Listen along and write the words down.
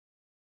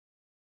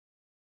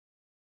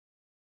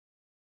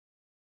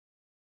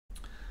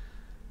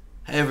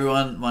Hey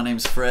everyone, my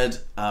name's Fred.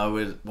 I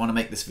would want to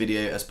make this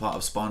video as part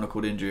of Spinal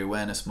Cord Injury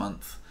Awareness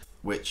Month,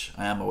 which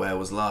I am aware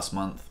was last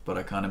month, but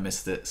I kind of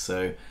missed it.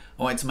 So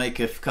I wanted to make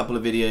a couple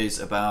of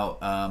videos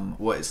about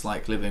what it's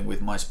like living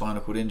with my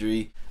spinal cord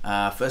injury.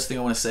 First thing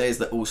I want to say is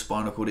that all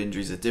spinal cord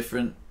injuries are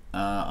different.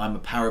 I'm a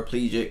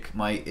paraplegic.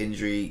 My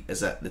injury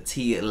is at the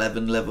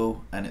T11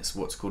 level, and it's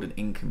what's called an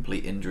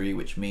incomplete injury,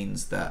 which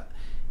means that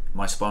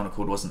my spinal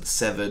cord wasn't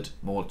severed,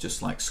 more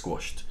just like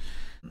squashed.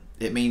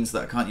 It means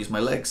that I can't use my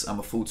legs. I'm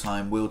a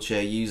full-time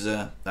wheelchair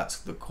user. That's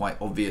the quite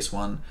obvious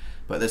one.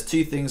 But there's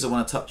two things I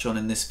want to touch on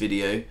in this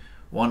video,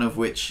 one of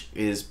which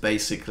is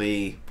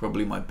basically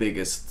probably my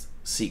biggest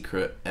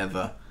secret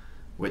ever,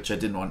 which I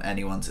didn't want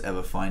anyone to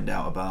ever find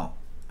out about.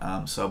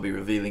 So I'll be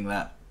revealing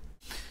that.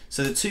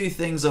 So the two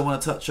things I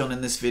want to touch on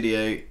in this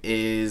video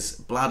is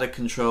bladder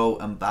control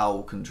and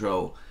bowel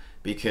control,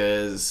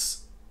 because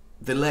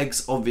the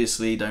legs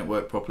obviously don't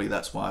work properly.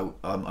 That's why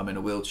I'm in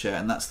a wheelchair,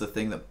 and that's the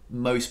thing that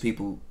most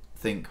people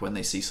think when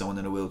they see someone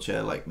in a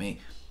wheelchair like me.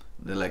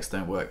 The legs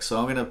don't work. So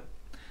I'm going to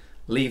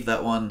leave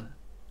that one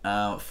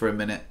for a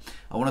minute.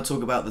 I want to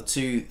talk about the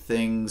two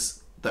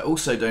things that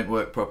also don't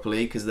work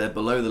properly because they're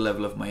below the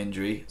level of my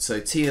injury. So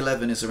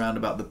T11 is around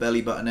about the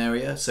belly button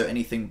area, so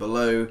anything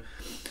below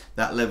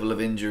that level of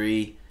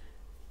injury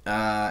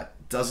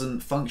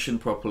doesn't function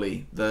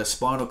properly. The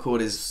spinal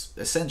cord is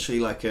essentially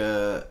like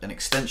an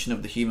extension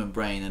of the human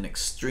brain, an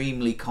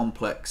extremely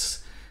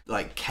complex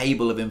like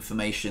cable of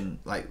information,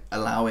 like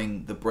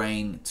allowing the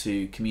brain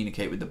to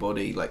communicate with the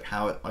body, like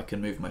how I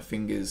can move my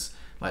fingers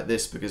like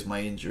this because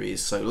my injury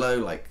is so low,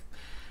 like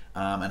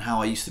and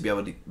how I used to be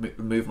able to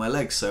move my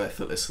legs so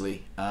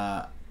effortlessly.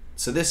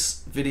 So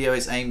this video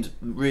is aimed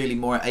really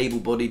more at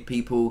able-bodied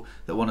people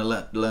that want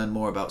to learn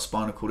more about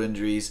spinal cord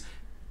injuries.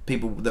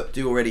 People that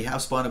do already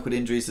have spinal cord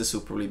injuries, this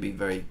will probably be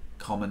very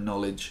common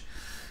knowledge.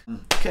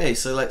 Okay,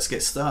 so let's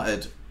get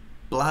started.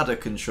 Bladder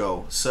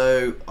control.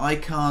 So I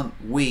can't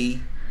wee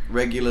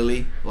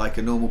regularly like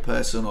a normal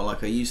person or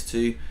like I used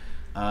to.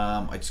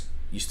 I just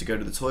used to go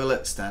to the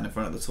toilet, stand in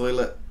front of the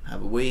toilet,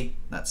 have a wee,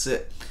 that's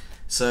it.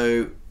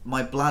 So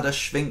my bladder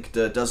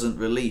sphincter doesn't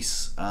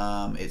release.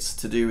 It's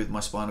to do with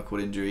my spinal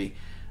cord injury.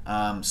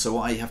 So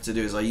what I have to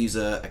do is I use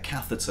a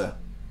catheter.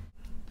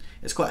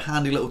 It's quite a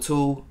handy little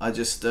tool. I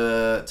just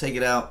take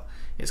it out.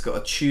 It's got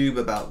a tube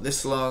about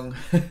this long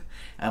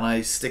and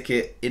I stick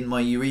it in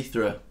my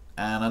urethra.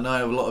 And I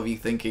know a lot of you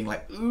thinking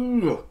like,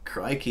 ooh,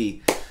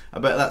 crikey, I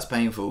bet that's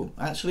painful.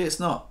 Actually, it's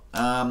not.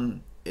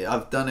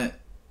 I've done it,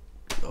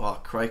 oh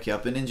crikey,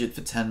 I've been injured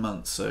for 10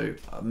 months, so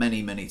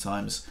many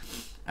times,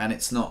 and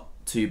it's not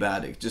too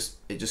bad. It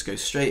just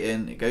goes straight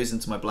in, it goes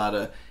into my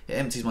bladder, it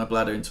empties my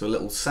bladder into a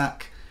little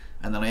sack,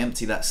 and then I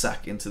empty that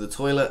sack into the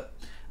toilet,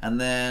 and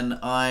then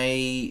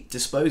I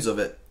dispose of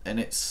it, and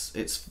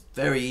it's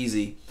very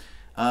easy.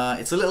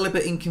 It's a little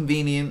bit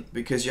inconvenient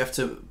because you have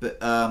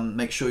to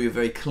make sure you're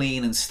very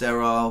clean and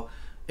sterile.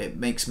 It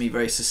makes me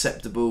very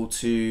susceptible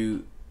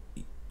to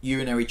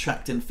urinary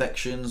tract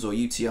infections or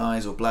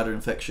UTIs or bladder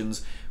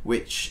infections,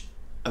 which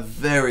are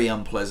very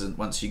unpleasant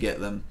once you get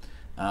them.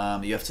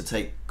 You have to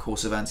take a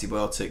course of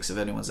antibiotics if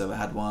anyone's ever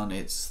had one.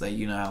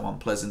 You know how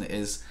unpleasant it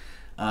is.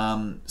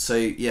 So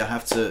yeah, I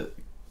have to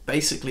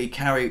basically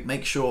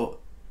make sure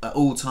at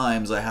all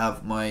times I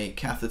have my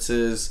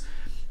catheters,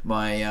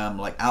 my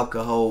like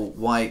alcohol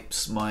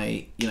wipes,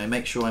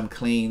 make sure I'm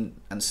clean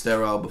and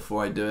sterile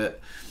before I do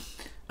it.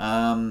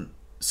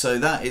 So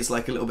that is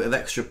like a little bit of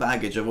extra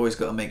baggage. I've always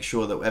got to make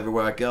sure that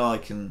everywhere I go I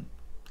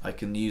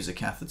can use a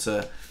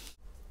catheter.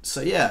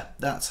 So yeah,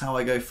 that's how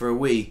I go for a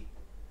wee.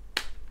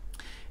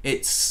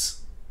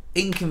 It's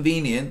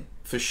inconvenient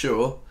for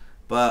sure,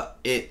 but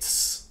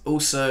it's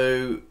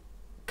also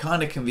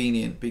kind of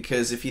convenient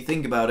because if you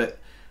think about it,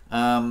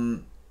 I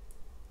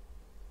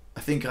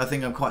think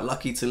I'm quite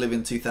lucky to live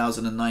in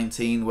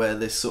 2019 where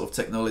this sort of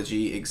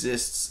technology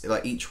exists.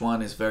 Like each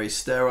one is very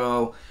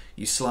sterile.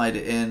 You slide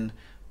it in,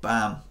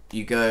 bam,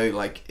 you go,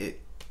 like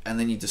it, and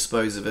then you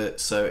dispose of it.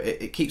 So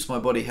it keeps my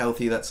body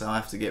healthy. That's how I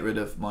have to get rid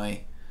of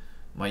my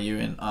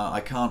urine. I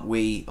can't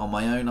wee on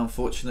my own,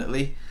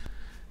 unfortunately.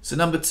 So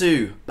number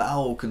two,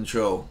 bowel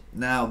control.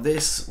 Now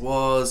this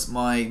was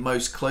my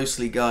most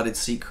closely guarded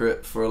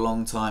secret for a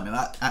long time, and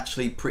that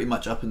actually pretty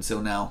much up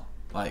until now,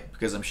 like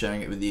because I'm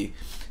sharing it with you.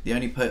 The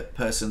only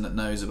person that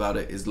knows about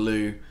it is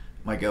Lou,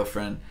 my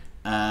girlfriend,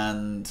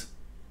 and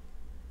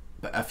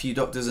a few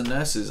doctors and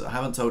nurses. I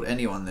haven't told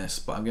anyone this,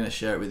 but I'm going to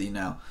share it with you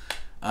now.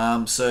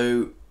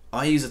 So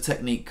I use a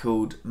technique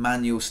called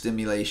manual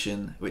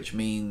stimulation, which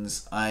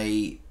means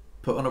I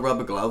put on a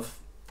rubber glove,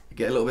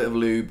 get a little bit of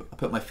lube, I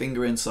put my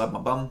finger inside my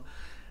bum,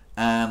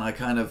 and I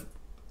kind of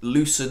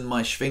loosen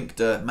my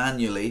sphincter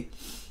manually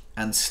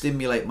and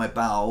stimulate my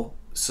bowel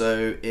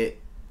so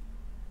it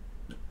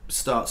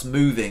starts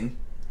moving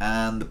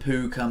and the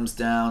poo comes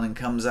down and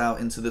comes out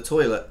into the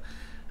toilet.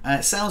 And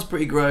it sounds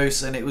pretty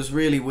gross, and it was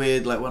really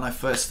weird. Like when I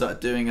first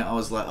started doing it, I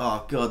was like,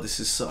 oh god, this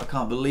is so, I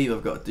can't believe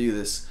I've got to do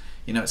this.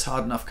 You know, it's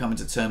hard enough coming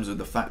to terms with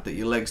the fact that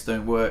your legs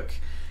don't work.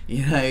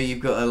 You know,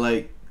 you've got to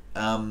like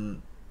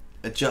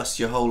adjust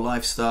your whole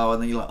lifestyle,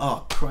 and then you're like,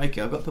 oh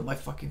crikey, I've got to put my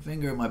fucking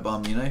finger in my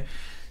bum, you know.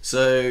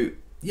 So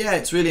yeah,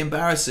 it's really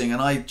embarrassing,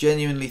 and I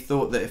genuinely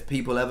thought that if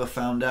people ever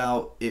found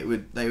out, they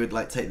would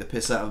like take the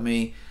piss out of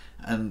me.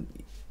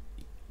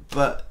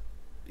 But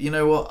you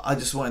know what, I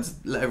just wanted to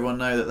let everyone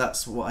know that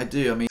that's what I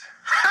do. I mean,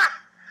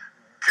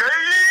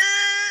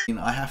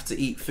 I have to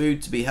eat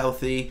food to be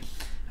healthy,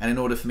 and in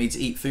order for me to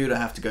eat food, I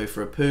have to go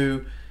for a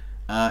poo.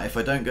 If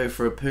I don't go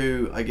for a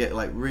poo, I get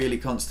like really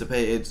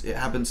constipated. It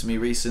happened to me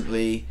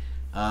recently,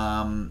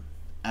 and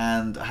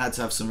I had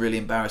to have some really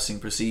embarrassing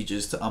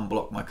procedures to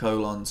unblock my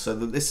colon. So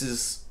this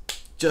is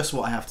just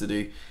what I have to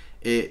do.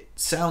 It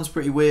sounds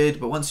pretty weird,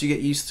 but once you get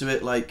used to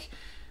it, like,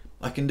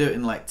 I can do it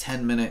in like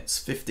 10 minutes,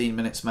 15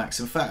 minutes max.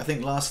 In fact, I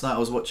think last night I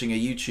was watching a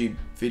YouTube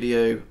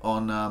video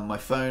on my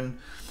phone,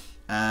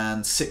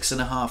 and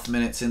 6.5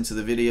 minutes into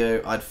the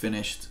video I'd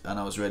finished and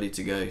I was ready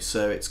to go.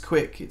 So it's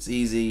quick, it's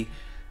easy,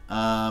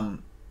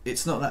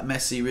 it's not that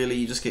messy really,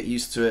 you just get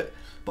used to it.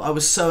 But I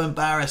was so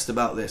embarrassed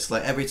about this.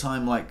 Like, every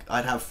time like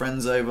I'd have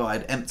friends over,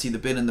 I'd empty the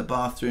bin in the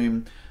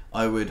bathroom,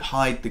 I would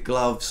hide the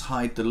gloves,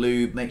 hide the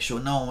lube, make sure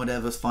no one would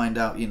ever find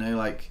out, you know,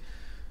 like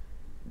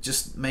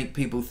just make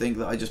people think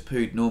that I just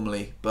pooed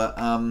normally. But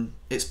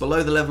it's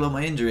below the level of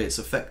my injury, it's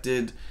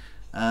affected,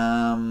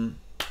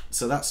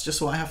 so that's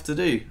just what I have to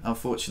do.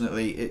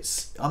 Unfortunately,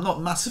 I'm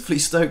not massively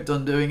stoked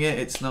on doing it.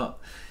 It's not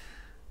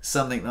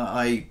something that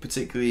I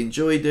particularly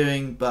enjoy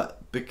doing,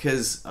 but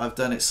because I've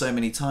done it so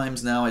many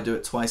times now, I do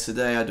it twice a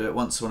day. I do it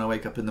once when I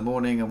wake up in the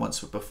morning and once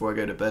before I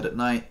go to bed at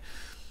night.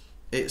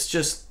 It's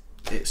just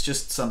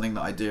something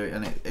that I do,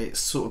 and it's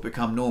sort of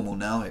become normal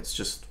now. It's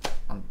just,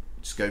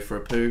 just go for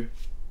a poo,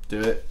 do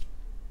it,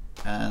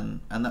 and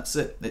that's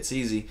it. It's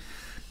easy.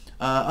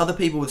 Other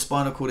people with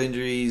spinal cord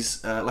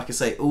injuries, like I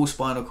say, all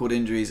spinal cord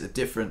injuries are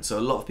different, so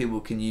a lot of people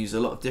can use a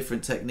lot of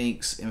different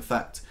techniques. In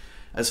fact,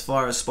 as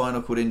far as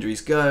spinal cord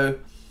injuries go,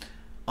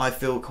 I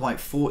feel quite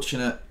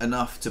fortunate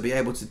enough to be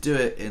able to do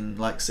it in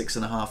like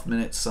 6.5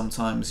 minutes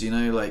sometimes, you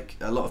know. Like,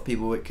 a lot of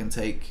people, it can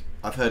take,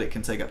 I've heard it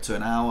can take up to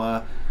an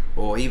hour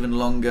or even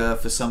longer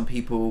for some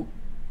people.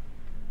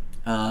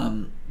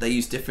 They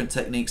use different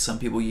techniques. Some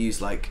people use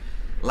like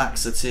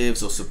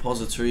laxatives or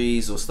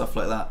suppositories or stuff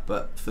like that,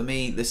 but for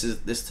me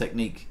this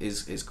technique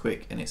is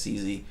quick and it's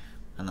easy,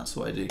 and that's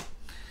what I do.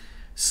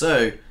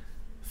 So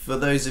for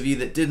those of you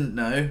that didn't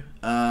know,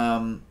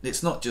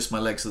 it's not just my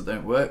legs that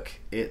don't work,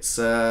 it's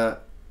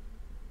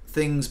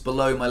things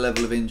below my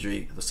level of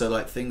injury, so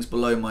like things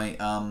below my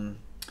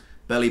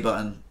belly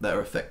button that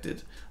are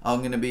affected. I'm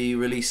going to be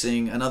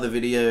releasing another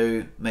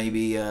video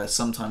maybe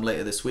sometime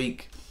later this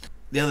week.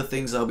 The other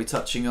things I'll be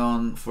touching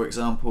on, for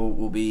example,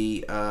 will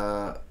be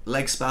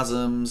leg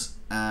spasms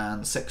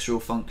and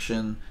sexual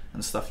function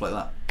and stuff like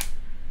that.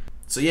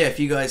 So yeah, if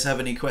you guys have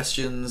any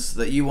questions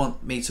that you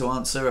want me to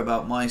answer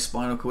about my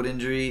spinal cord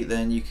injury,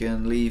 then you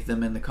can leave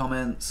them in the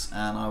comments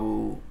and I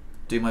will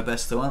do my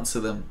best to answer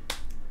them.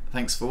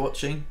 Thanks for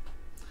watching.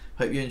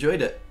 Hope you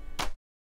enjoyed it.